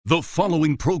The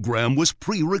following program was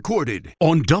pre-recorded.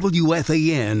 On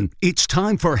WFAN, it's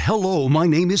time for Hello, My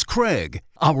Name is Craig,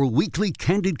 our weekly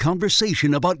candid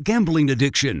conversation about gambling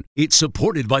addiction. It's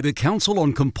supported by the Council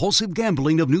on Compulsive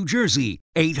Gambling of New Jersey,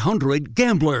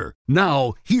 800-GAMBLER.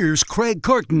 Now, here's Craig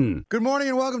Carton. Good morning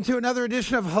and welcome to another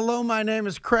edition of Hello, My Name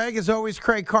is Craig. As always,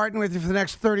 Craig Carton with you for the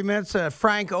next 30 minutes. A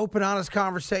frank, open, honest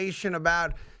conversation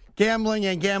about gambling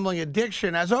and gambling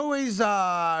addiction. As always,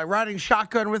 riding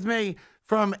shotgun with me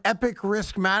from Epic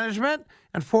Risk Management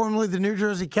and formerly the New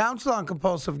Jersey Council on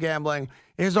Compulsive Gambling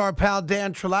is our pal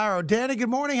Dan Trillaro. Danny, good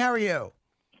morning. How are you?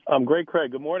 I'm great,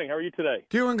 Craig. Good morning. How are you today?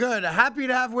 Doing good. Happy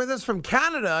to have with us from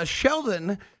Canada,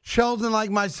 Sheldon. Sheldon, like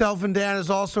myself and Dan, is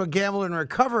also a gambler in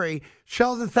recovery.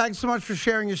 Sheldon, thanks so much for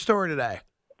sharing your story today.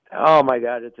 Oh, my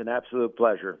God. It's an absolute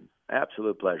pleasure.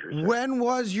 Absolute pleasure, sir. When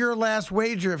was your last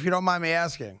wager, if you don't mind me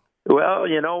asking? Well,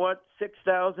 you know what?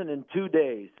 6,002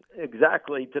 days.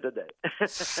 Exactly to the day.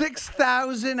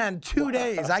 6,002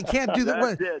 days. I can't do that.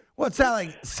 That's it. What's that,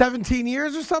 like 17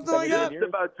 years or something like that? It's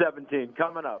about 17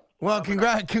 coming up. Well,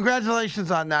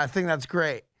 congratulations on that. I think that's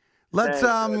great. Let's,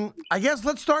 I guess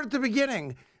let's start at the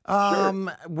beginning. Sure.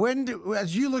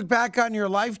 As you look back on your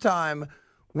lifetime,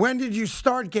 when did you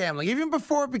start gambling? Even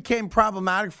before it became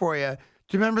problematic for you,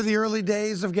 do you remember the early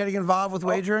days of getting involved with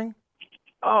wagering?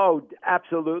 Oh,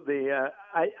 absolutely.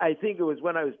 I think it was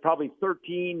when I was probably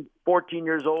 13, 14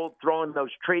 years old, throwing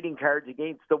those trading cards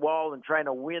against the wall and trying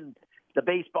to win the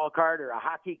baseball card or a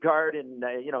hockey card in,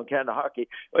 Canada hockey,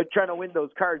 but trying to win those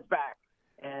cards back.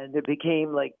 And it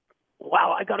became like,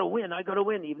 wow, I got to win,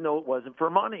 even though it wasn't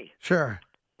for money. Sure.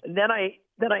 And then I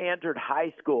entered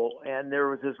high school, and there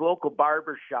was this local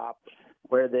barber shop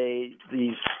where these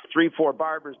 3-4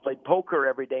 barbers played poker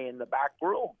every day in the back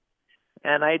room.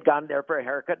 And I had gone there for a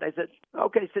haircut, and I said,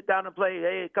 okay, sit down and play.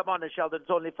 Hey, come on, Sheldon, it's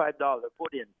only $5.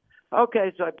 Put in.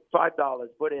 Okay, so $5,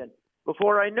 put in.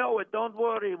 Before I know it, don't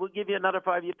worry, we'll give you another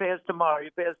 $5. You pay us tomorrow.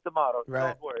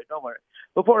 Right. Don't worry.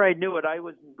 Before I knew it, I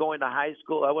wasn't going to high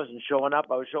school. I wasn't showing up.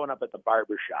 I was showing up at the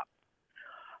barber shop.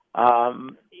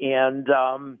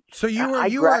 So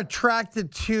you were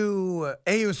attracted to,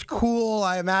 it was cool.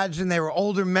 I imagine they were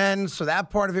older men, so that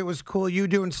part of it was cool. You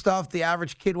doing stuff the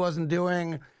average kid wasn't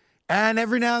doing. And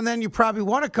every now and then you probably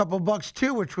won a couple bucks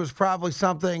too, which was probably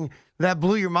something that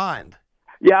blew your mind.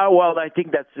 Yeah, well, I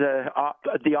think that's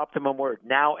the optimum word,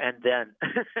 now and then.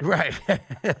 Right.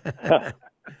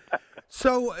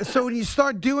 So when you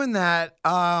start doing that,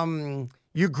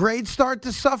 your grades start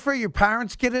to suffer? Your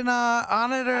parents get in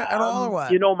on it at all or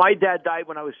what? You know, my dad died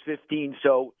when I was 15,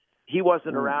 so he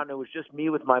wasn't around. It was just me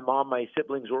with my mom. My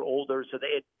siblings were older, so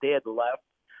they had left.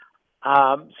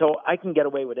 So I can get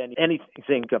away with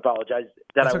anything to apologize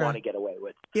that I want to get away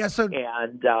with. Yeah. So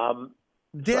and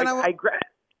Dan, so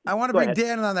I want to bring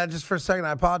Dan in on that just for a second.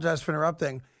 I apologize for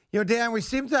interrupting. Dan, we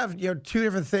seem to have two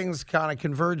different things kind of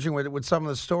converging with some of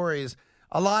the stories.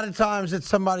 A lot of times it's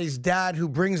somebody's dad who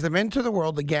brings them into the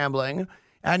world of gambling.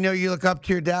 I know you look up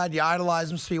to your dad, you idolize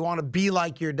him, so you want to be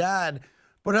like your dad.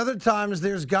 But other times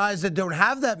there's guys that don't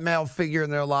have that male figure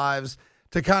in their lives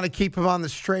to kind of keep them on the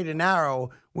straight and narrow,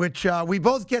 which we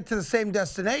both get to the same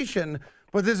destination,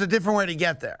 but there's a different way to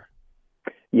get there.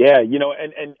 Yeah,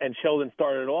 and Sheldon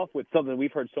started off with something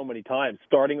we've heard so many times,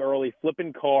 starting early,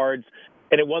 flipping cards,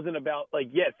 and it wasn't about,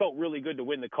 it felt really good to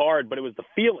win the card, but it was the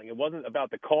feeling. It wasn't about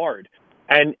the card.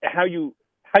 And how you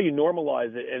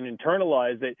normalize it and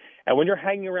internalize it, and when you're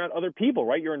hanging around other people,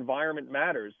 right, your environment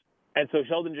matters. And so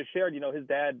Sheldon just shared, his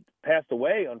dad passed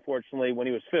away, unfortunately, when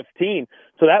he was 15.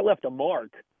 So that left a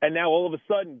mark. And now all of a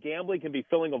sudden, gambling can be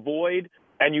filling a void,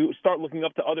 and you start looking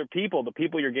up to other people. The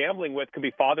people you're gambling with could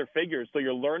be father figures. So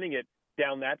you're learning it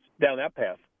down that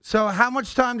path. So how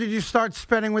much time did you start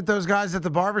spending with those guys at the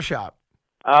barbershop?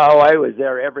 Oh, I was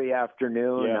there every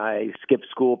afternoon. Yeah. I skipped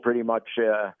school pretty much.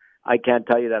 I can't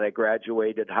tell you that I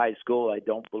graduated high school. I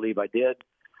don't believe I did.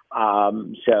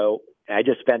 So I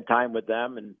just spent time with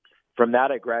them, and from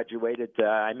that, I graduated.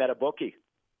 I met a bookie.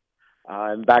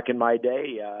 And back in my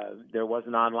day, there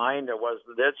wasn't online. There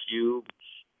wasn't this. You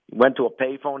went to a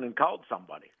payphone and called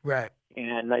somebody. Right.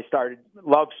 And I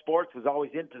loved sports, was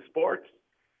always into sports.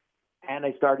 And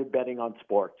I started betting on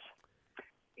sports.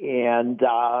 And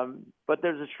but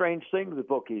there's a strange thing with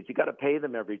bookies. You got to pay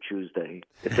them every Tuesday.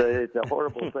 It's a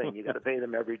horrible thing. You got to pay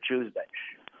them every Tuesday.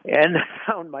 And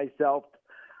I found myself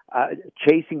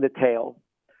chasing the tail.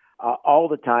 All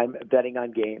the time, betting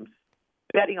on games,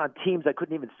 betting on teams I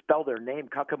couldn't even spell their name,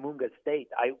 Cucamonga State.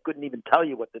 I couldn't even tell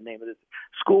you what the name of this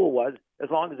school was. As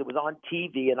long as it was on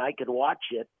TV and I could watch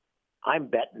it, I'm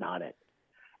betting on it.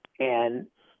 And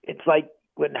it's like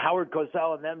when Howard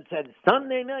Cosell and them said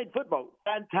Sunday night football,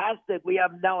 fantastic. We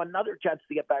have now another chance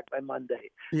to get back by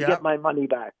Monday, to get my money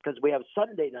back, because we have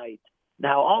Sunday night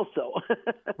now also.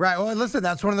 Right. Well, listen,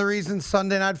 that's one of the reasons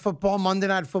Sunday night football, Monday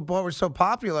night football were so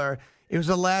popular. It was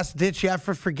a last-ditch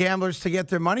effort for gamblers to get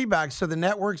their money back. So the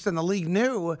networks and the league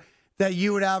knew that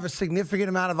you would have a significant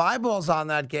amount of eyeballs on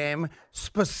that game,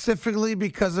 specifically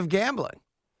because of gambling.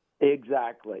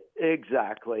 Exactly.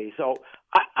 So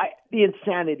the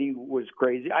insanity was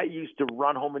crazy. I used to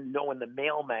run home and know when the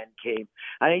mailman came.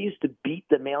 And I used to beat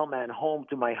the mailman home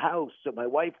to my house so my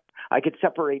wife, I could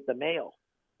separate the mail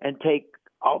and take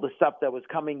all the stuff that was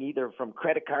coming either from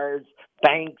credit cards,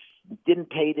 banks,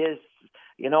 didn't pay this,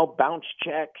 bounce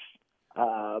checks,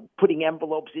 putting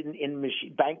envelopes in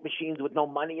bank machines with no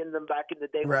money in them back in the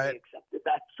day when we accepted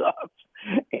that stuff.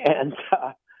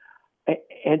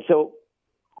 And so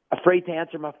afraid to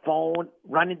answer my phone,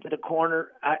 run into the corner.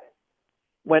 I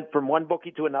went from one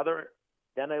bookie to another.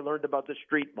 Then I learned about the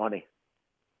street money.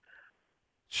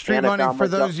 Street money, for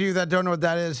those of you that don't know what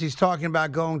that is, he's talking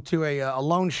about going to a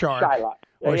loan shark. Shylock.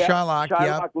 Or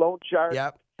Shylock, loan shark.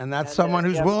 Yep. And that's someone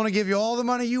who's willing to give you all the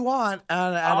money you want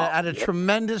at a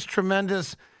tremendous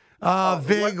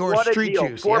vig or street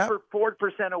juice.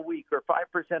 4% a week or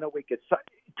 5% a week. It's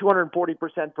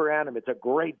 240% per annum. It's a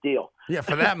great deal. Yeah,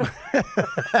 for them.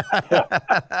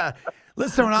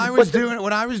 Listen, when I was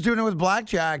doing it with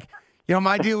blackjack,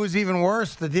 my deal was even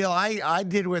worse. The deal I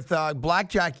did with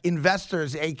blackjack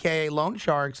investors, aka loan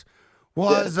sharks,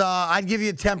 was I'd give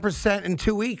you 10% in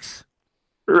 2 weeks.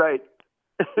 Right.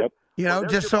 Yep.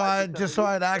 Just so I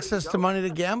had access to money to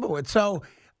gamble with. So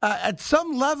at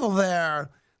some level there,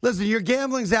 listen, your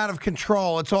gambling's out of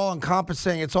control. It's all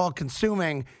encompassing. It's all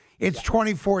consuming. It's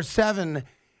 24/7.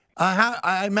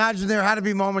 I imagine there had to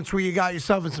be moments where you got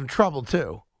yourself in some trouble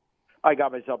too. I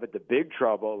got myself into big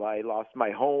trouble. I lost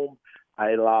my home.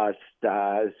 I lost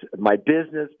my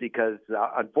business because,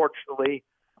 unfortunately,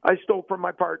 I stole from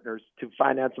my partners to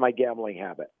finance my gambling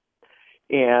habit.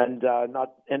 And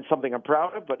something I'm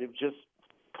proud of, but it was just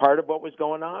part of what was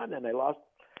going on. And I lost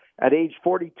at age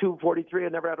 42, 43. I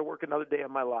never had to work another day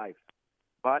in my life,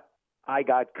 but I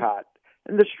got caught.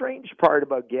 And the strange part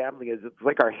about gambling is it's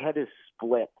like our head is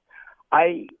split.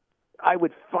 I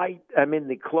would fight. I'm in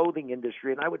the clothing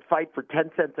industry, and I would fight for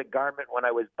 10 cents a garment when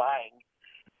I was buying.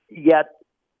 Yet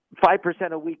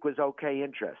 5% a week was okay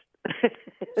interest.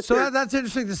 So that's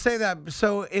interesting to say that.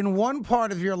 So in one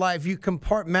part of your life, you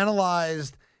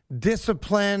compartmentalized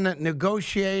discipline,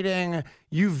 negotiating,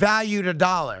 you valued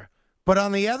 $1. But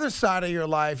on the other side of your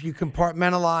life, you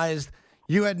compartmentalized,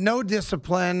 you had no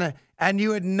discipline, and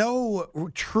you had no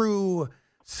true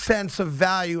sense of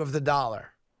value of the dollar.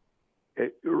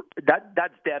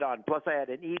 That's dead on. Plus, I had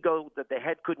an ego that the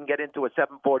head couldn't get into a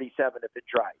 747 if it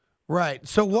tried. Right.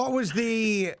 So what was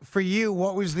the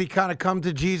kind of come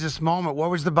to Jesus moment? What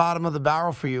was the bottom of the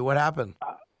barrel for you? What happened?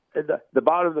 The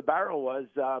bottom of the barrel was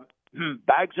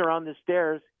bags are on the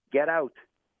stairs. Get out.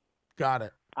 Got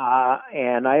it.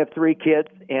 And I have 3 kids,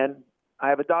 and I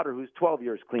have a daughter who's 12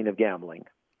 years clean of gambling.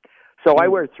 So I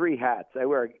wear 3 hats. I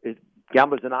wear a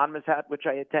Gamblers Anonymous hat, which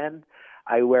I attend.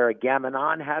 I wear a Gammon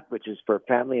On hat, which is for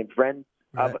family and friends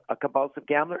of a compulsive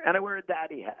gambler, and I wear a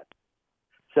daddy hat.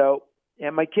 So,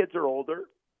 and my kids are older,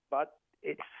 but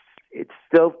it's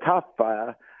still tough.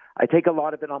 I take a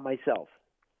lot of it on myself.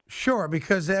 Sure,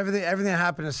 because everything that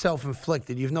happened is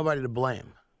self-inflicted. You have nobody to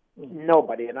blame.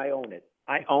 Nobody, and I own it.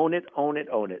 I own it.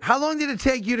 How long did it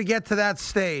take you to get to that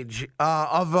stage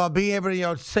of being able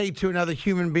to say to another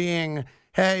human being,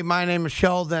 hey, my name is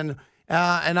Sheldon,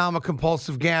 and I'm a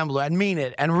compulsive gambler, and mean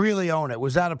it, and really own it?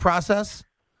 Was that a process?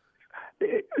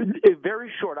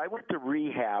 Very short. I went to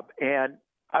rehab, and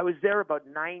I was there about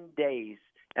 9 days,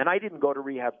 and I didn't go to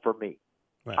rehab for me.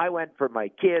 Right. I went for my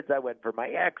kids. I went for my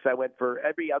ex. I went for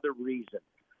every other reason.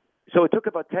 So it took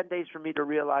about 10 days for me to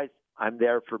realize I'm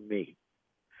there for me.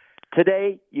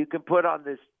 Today, you can put on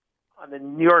the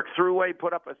New York Thruway,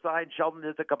 put up a sign, Sheldon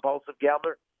is a compulsive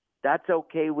gambler. That's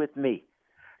okay with me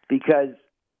because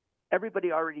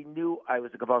everybody already knew I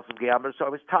was a compulsive gambler, so I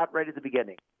was taught right at the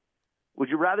beginning. Would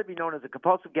you rather be known as a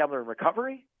compulsive gambler in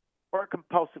recovery or a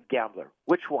compulsive gambler?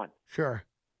 Which one? Sure.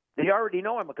 They already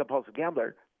know I'm a compulsive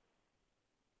gambler.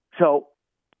 So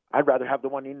I'd rather have the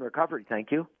one in recovery.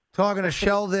 Thank you. Talking to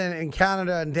Sheldon in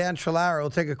Canada and Dan Trolaro. We'll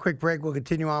take a quick break. We'll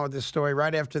continue on with this story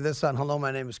right after this on Hello,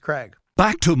 My Name is Craig.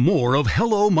 Back to more of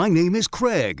Hello, My Name is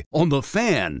Craig on The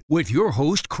Fan with your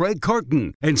host, Craig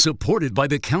Carton, and supported by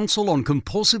the Council on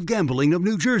Compulsive Gambling of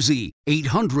New Jersey,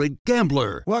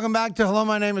 800-GAMBLER. Welcome back to Hello,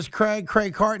 My Name is Craig.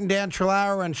 Craig Carton, Dan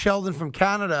Trolaro, and Sheldon from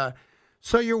Canada.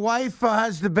 So your wife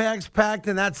has the bags packed,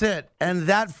 and that's it. And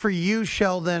that for you,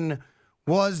 Sheldon,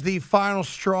 was the final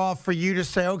straw for you to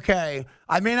say, okay,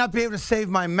 I may not be able to save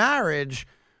my marriage,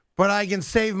 but I can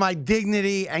save my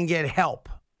dignity and get help.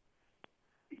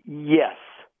 Yes.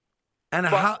 And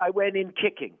but how? I went in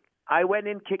kicking. I went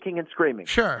in kicking and screaming.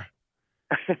 Sure.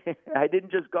 I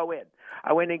didn't just go in.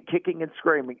 I went in kicking and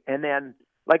screaming. And then,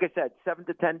 like I said, 7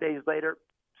 to 10 days later,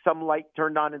 some light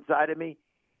turned on inside of me,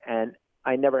 and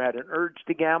I never had an urge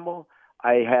to gamble.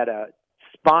 I had a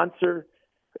sponsor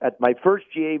at my first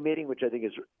GA meeting, which I think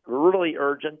is really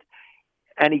urgent,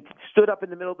 and he stood up in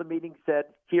the middle of the meeting, said,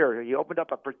 here, he opened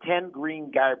up a pretend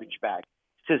green garbage bag.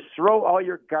 He says, throw all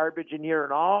your garbage in here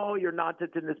and all your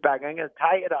nonsense in this bag. I'm going to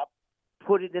tie it up,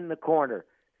 put it in the corner.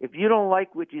 If you don't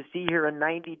like what you see here in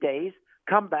 90 days,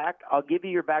 come back. I'll give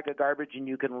you your bag of garbage and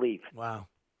you can leave. Wow.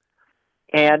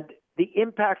 And the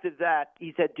impact of that,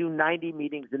 he said, do 90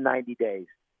 meetings in 90 days.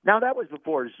 Now, that was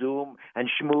before Zoom and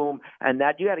Schmoom and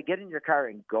that. You had to get in your car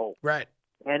and go. Right.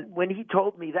 And when he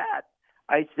told me that,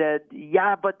 I said,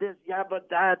 yeah, but this, yeah, but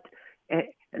that. And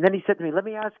then he said to me, let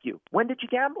me ask you, when did you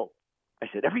gamble? I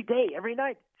said, every day, every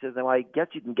night. He says, well, I guess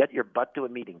you can get your butt to a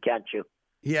meeting, can't you?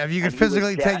 Yeah, if you could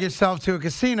physically take yourself to a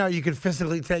casino, you could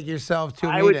physically take yourself to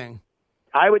a meeting.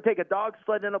 I would take a dog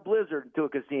sled in a blizzard to a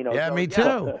casino. Yeah, so, me too.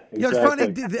 Exactly. It's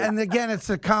funny, and again, it's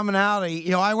a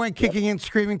commonality. I went kicking and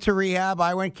screaming to rehab.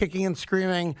 I went kicking and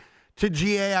screaming to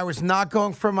GA. I was not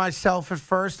going for myself at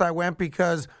first. I went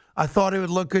because I thought it would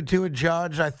look good to a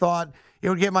judge. I thought it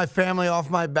would get my family off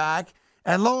my back.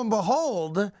 And lo and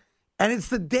behold, and it's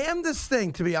the damnedest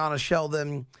thing, to be honest,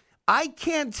 Sheldon, I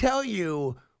can't tell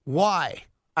you why.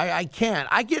 I can't.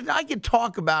 I could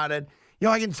talk about it.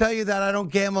 I can tell you that I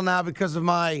don't gamble now because of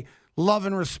my love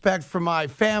and respect for my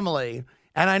family,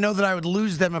 and I know that I would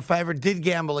lose them if I ever did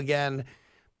gamble again.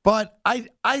 But I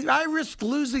risked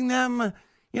losing them,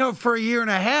 for a year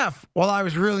and a half while I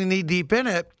was really knee deep in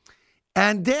it.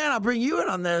 And Dan, I'll bring you in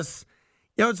on this.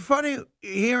 It's funny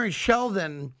hearing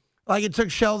Sheldon, like it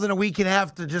took Sheldon a week and a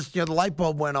half to just, the light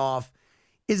bulb went off.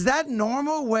 Is that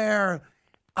normal where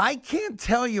I can't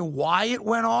tell you why it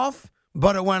went off,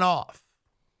 but it went off?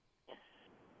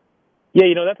 Yeah,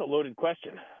 that's a loaded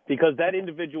question because that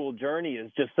individual journey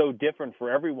is just so different for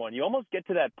everyone. You almost get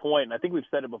to that point, and I think we've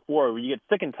said it before, where you get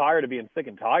sick and tired of being sick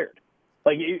and tired.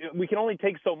 Like we can only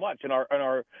take so much, and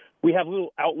we have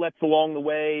little outlets along the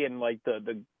way, and like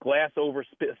the glass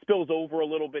spills over a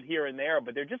little bit here and there.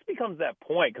 But there just becomes that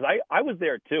point because I was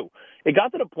there too. It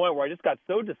got to the point where I just got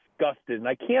so disgusted, and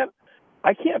I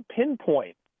can't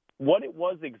pinpoint what it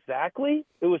was exactly.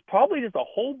 It was probably just a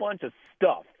whole bunch of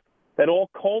stuff that all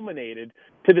culminated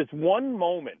to this one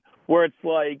moment where it's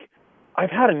like, I've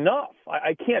had enough.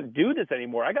 I can't do this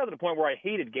anymore. I got to the point where I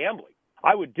hated gambling.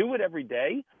 I would do it every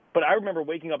day, but I remember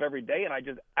waking up every day and I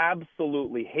just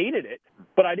absolutely hated it,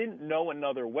 but I didn't know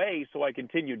another way, so I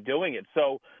continued doing it.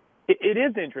 So it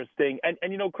is interesting. And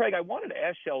Craig, I wanted to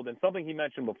ask Sheldon something he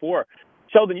mentioned before.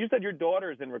 Sheldon, you said your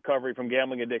daughter is in recovery from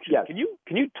gambling addiction. Yes.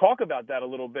 Can you talk about that a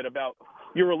little bit, about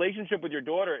your relationship with your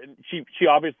daughter? And she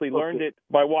obviously learned it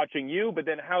by watching you, but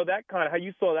then how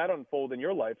you saw that unfold in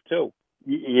your life too.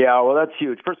 Yeah, well, that's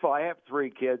huge. First of all, I have 3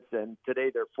 kids, and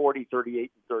today they're 40, 38, and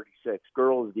 36.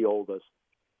 Girl is the oldest.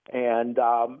 And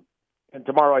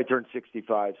tomorrow I turn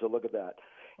 65, so look at that.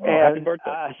 Oh, happy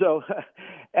birthday.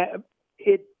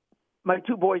 My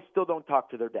 2 boys still don't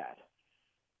talk to their dad,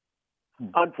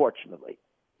 unfortunately.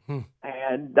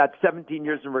 And that's 17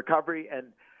 years in recovery.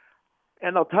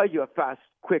 And I'll tell you a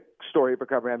quick story of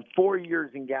recovery. I'm 4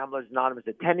 years in Gamblers Anonymous,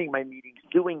 attending my meetings,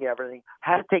 doing everything.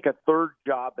 Had to take a 3rd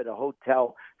job at a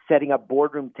hotel, setting up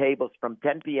boardroom tables from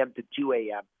 10 p.m. to 2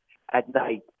 a.m. at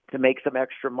night to make some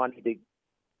extra money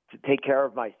to take care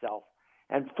of myself.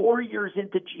 And 4 years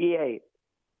into GA,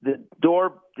 this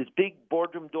big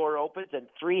boardroom door opens and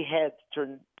 3 heads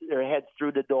turn their heads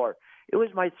through the door. It was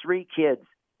my 3 kids.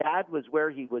 Dad was where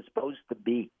he was supposed to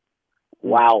be.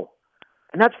 Wow.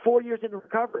 And that's 4 years in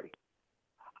recovery.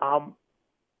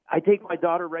 I take my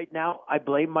daughter right now. I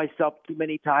blame myself too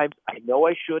many times. I know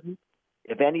I shouldn't.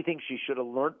 If anything, she should have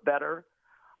learned better.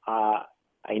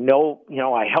 I know,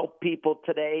 I help people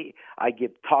today. I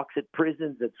give talks at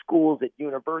prisons, at schools, at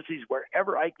universities,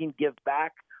 wherever I can give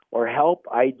back or help,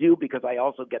 I do, because I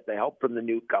also get the help from the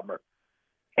newcomer,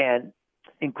 and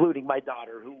including my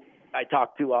daughter, who I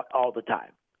talk to all the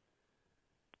time.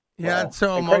 Yeah, it's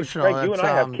so and emotional. Craig, you and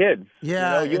I have kids.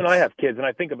 Yeah, you and I have kids, and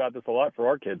I think about this a lot for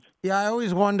our kids. Yeah, I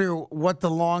always wonder what the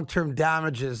long-term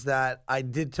damage is that I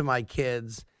did to my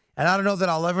kids. And I don't know that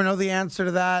I'll ever know the answer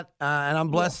to that. And I'm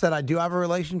blessed that I do have a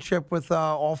relationship with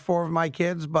all 4 of my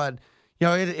kids. But,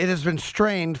 it has been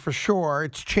strained for sure.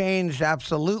 It's changed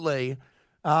absolutely.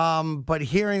 But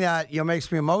hearing that,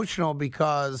 makes me emotional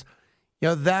because,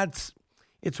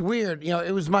 it's weird.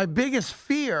 It was my biggest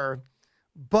fear,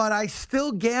 but I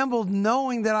still gambled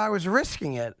knowing that I was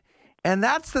risking it. And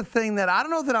that's the thing that I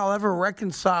don't know that I'll ever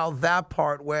reconcile that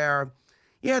part where,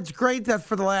 it's great that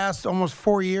for the last almost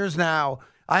 4 years now,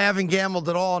 I haven't gambled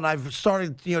at all and I've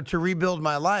started, to rebuild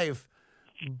my life.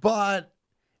 But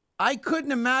I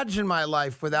couldn't imagine my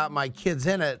life without my kids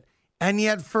in it. And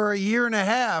yet for a year and a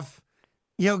half,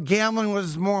 gambling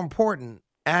was more important.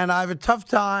 And I have a tough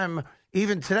time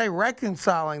even today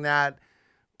reconciling that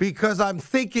because I'm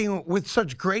thinking with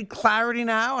such great clarity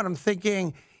now and I'm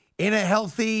thinking in a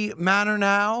healthy manner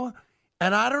now.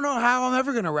 And I don't know how I'm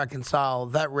ever going to reconcile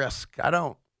that risk. I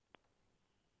don't.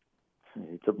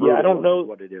 It's a I don't know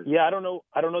what it is. Yeah, I don't know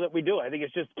that we do. I think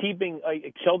it's just keeping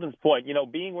Sheldon's point,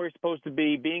 being where you're supposed to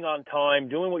be, being on time,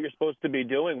 doing what you're supposed to be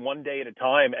doing one day at a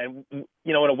time. And,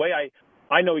 in a way,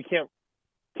 I know we can't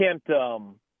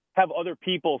have other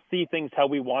people see things how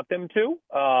we want them to.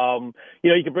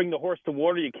 You can bring the horse to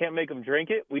water. You can't make them drink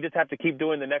it. We just have to keep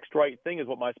doing the next right thing is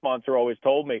what my sponsor always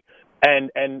told me.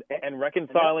 And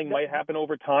reconciling might happen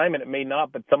over time and it may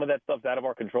not, but some of that stuff's out of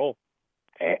our control.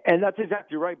 And that's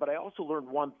exactly right. But I also learned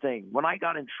one thing. When I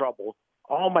got in trouble,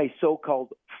 all my so-called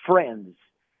friends,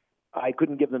 I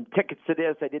couldn't give them tickets to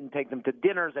this. I didn't take them to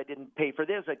dinners. I didn't pay for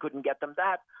this. I couldn't get them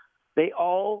that. They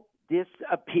all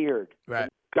disappeared. Right.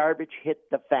 Garbage hit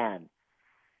the fan.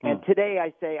 And today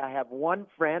I say I have one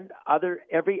friend,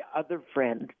 every other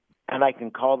friend, and I can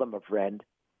call them a friend,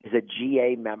 is a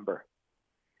GA member.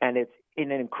 And it's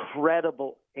an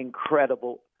incredible,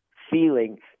 incredible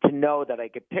feeling to know that I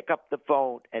could pick up the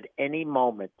phone at any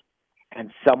moment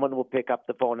and someone will pick up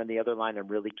the phone on the other line and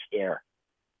really care.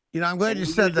 I'm glad you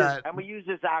said that. And we use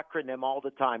this acronym all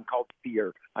the time called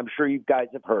FEAR. I'm sure you guys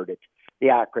have heard it, the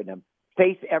acronym.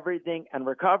 Face everything and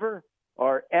recover,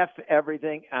 or F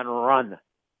everything and run.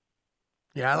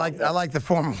 Yeah, I like the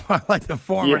former. I like the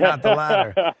former, not the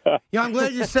latter. I'm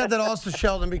glad you said that also,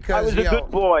 Sheldon, because I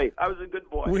was a good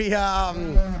boy.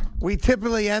 We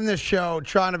typically end this show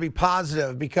trying to be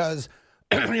positive because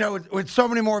with so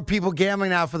many more people gambling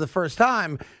now for the first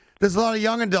time, there's a lot of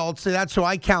young adults. That's who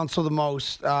I counsel the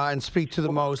most and speak to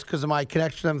the most because of my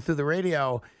connection to them through the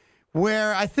radio.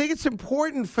 Where I think it's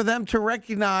important for them to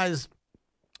recognize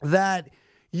that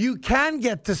you can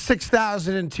get to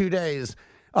 6,000 in 2 days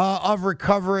of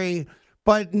recovery,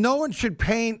 but no one should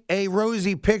paint a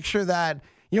rosy picture that,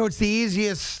 it's the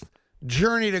easiest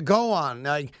journey to go on.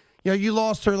 Like, you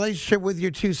lost a relationship with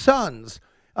your two sons.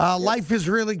 Life is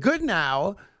really good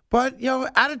now, but,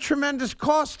 at a tremendous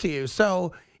cost to you.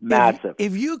 So massive.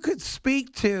 If you could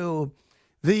speak to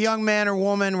the young man or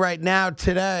woman right now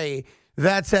today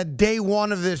that's at day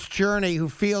one of this journey who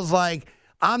feels like,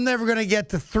 I'm never going to get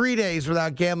to 3 days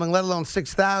without gambling, let alone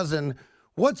 6,000.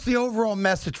 What's the overall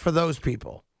message for those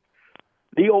people?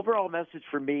 The overall message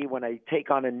for me when I take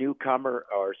on a newcomer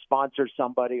or sponsor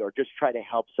somebody or just try to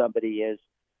help somebody is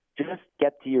just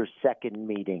get to your second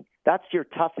meeting. That's your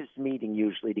toughest meeting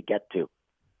usually to get to,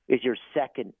 is your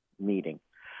second meeting.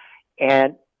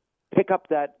 And pick up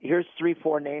that, here's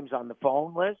 3-4 names on the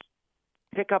phone list.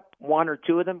 Pick up one or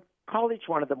two of them. Call each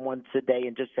one of them once a day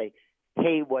and just say,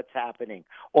 hey, what's happening?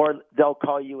 Or they'll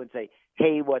call you and say,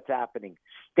 hey, what's happening?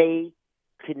 Stay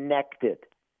connected.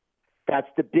 That's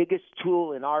the biggest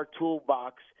tool in our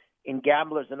toolbox in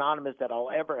Gamblers Anonymous that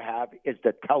I'll ever have is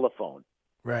the telephone.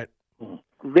 Right.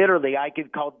 Literally, I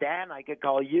could call Dan, I could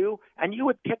call you, and you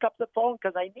would pick up the phone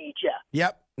because I need you.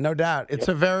 Yep, no doubt. It's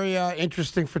a very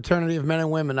interesting fraternity of men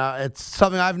and women. It's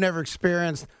something I've never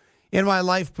experienced in my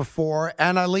life before,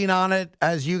 and I lean on it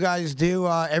as you guys do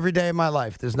every day of my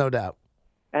life. There's no doubt.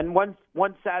 And one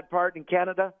sad part in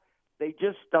Canada, they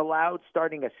just allowed,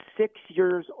 starting at 6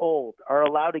 years old, are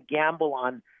allowed to gamble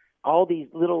on all these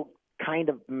little kind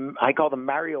of, I call them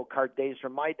Mario Kart days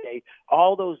from my day.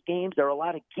 All those games, they're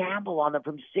allowed to gamble on them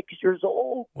from 6 years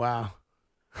old. Wow.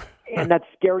 And that's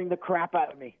scaring the crap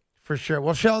out of me. For sure.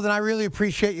 Well, Sheldon, I really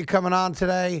appreciate you coming on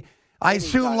today. I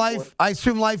assume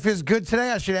life is good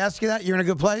today. I should ask you that. You're in a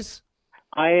good place?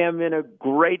 I am in a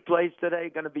great place today.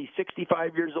 Going to be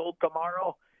 65 years old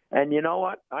tomorrow. And you know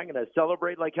what? I'm going to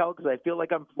celebrate like hell because I feel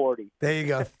like I'm 40. There you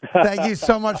go. Thank you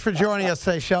so much for joining us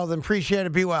today, Sheldon. Appreciate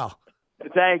it. Be well.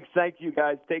 Thanks. Thank you,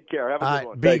 guys. Take care. Have a good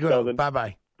one. Be good.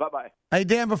 Bye-bye. Bye-bye. Hey,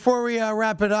 Dan, before we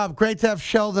wrap it up, great to have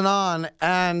Sheldon on.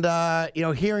 And,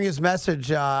 hearing his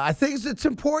message, I think it's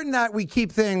important that we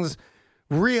keep things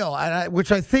real,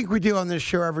 which I think we do on this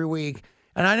show every week.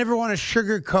 And I never want to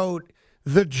sugarcoat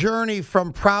the journey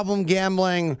from problem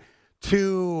gambling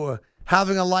to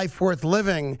having a life worth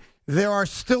living, there are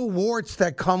still warts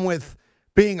that come with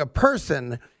being a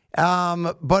person,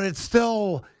 but it's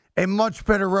still a much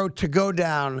better road to go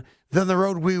down than the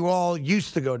road we all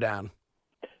used to go down.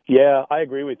 Yeah, I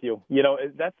agree with you. You know,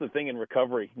 that's the thing in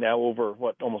recovery now over,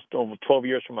 almost over 12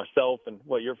 years for myself and,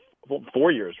 you're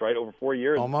 4 years, right? Over 4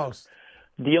 years. Almost.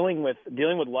 Dealing with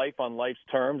life on life's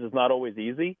terms is not always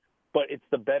easy, but it's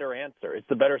the better answer. It's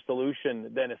the better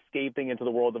solution than escaping into the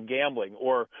world of gambling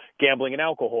or gambling and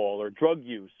alcohol or drug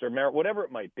use or whatever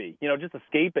it might be. You know, just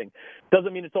escaping.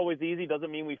 Doesn't mean it's always easy.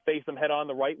 Doesn't mean we face them head on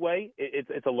the right way.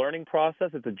 It's a learning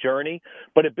process. It's a journey,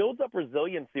 but it builds up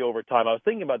resiliency over time. I was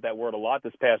thinking about that word a lot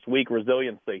this past week,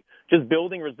 resiliency. Just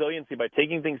building resiliency by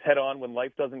taking things head on when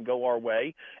life doesn't go our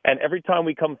way. And every time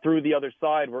we come through the other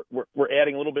side, we're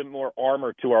adding a little bit more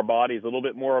armor to our bodies, a little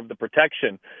bit more of the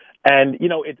protection. And, you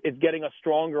know, it's getting us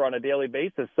stronger on a daily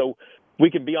basis so we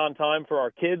can be on time for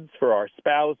our kids, for our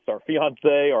spouse, our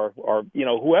fiance, our you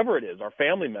know, whoever it is, our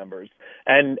family members,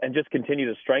 and just continue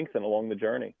to strengthen along the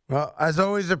journey. Well, as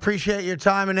always, appreciate your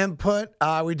time and input.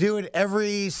 We do it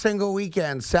every single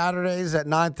weekend, Saturdays at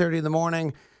 9:30 in the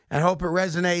morning, and hope it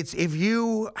resonates. If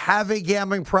you have a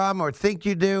gambling problem or think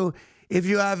you do, if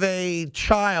you have a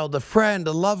child, a friend,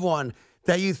 a loved one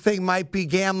that you think might be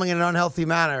gambling in an unhealthy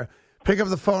manner, pick up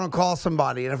the phone and call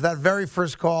somebody. And if that very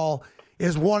first call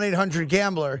is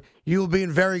 1-800-GAMBLER, you will be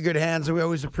in very good hands. And we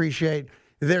always appreciate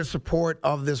their support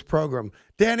of this program.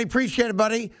 Danny, appreciate it,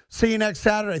 buddy. See you next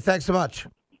Saturday. Thanks so much.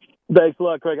 Thanks a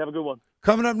lot, Craig. Have a good one.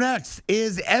 Coming up next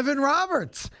is Evan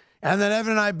Roberts. And then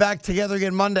Evan and I back together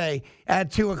again Monday at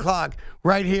 2 o'clock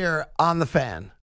right here on The Fan.